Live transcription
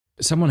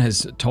Someone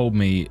has told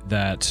me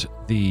that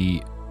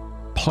the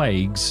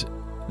plagues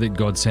that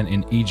God sent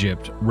in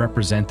Egypt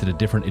represented a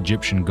different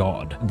Egyptian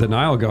god. The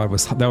Nile god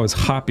was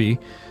Hapi,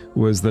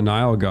 was the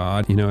Nile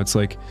god. You know, it's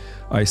like,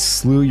 I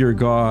slew your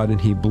god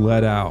and he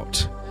bled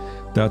out.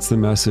 That's the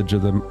message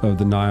of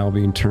the Nile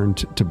being turned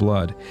to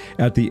blood.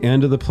 At the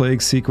end of the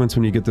plague sequence,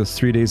 when you get those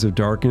 3 days of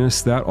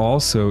darkness, that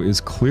also is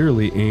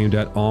clearly aimed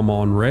at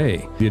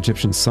Amun-Re, the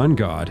Egyptian sun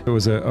god. It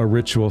was a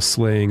ritual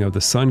slaying of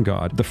the sun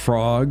god. The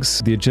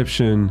frogs, the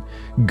Egyptian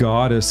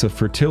goddess of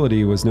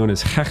fertility, was known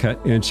as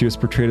Heket, and she was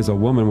portrayed as a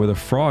woman with a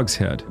frog's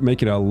head,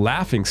 making a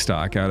laughing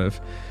stock out of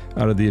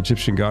the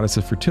Egyptian goddess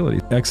of fertility.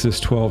 Exodus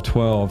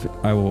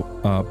 12:12, I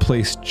will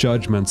place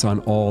judgments on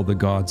all the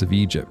gods of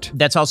Egypt.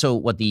 That's also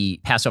what the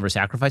Passover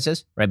sacrifice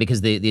is, right?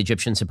 Because the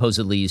Egyptians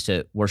supposedly used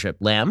to worship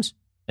lambs.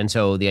 And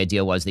so the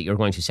idea was that you're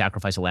going to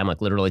sacrifice a lamb,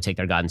 like literally take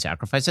their god and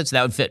sacrifice it. So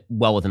that would fit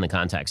well within the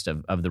context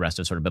of the rest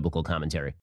of sort of biblical commentary.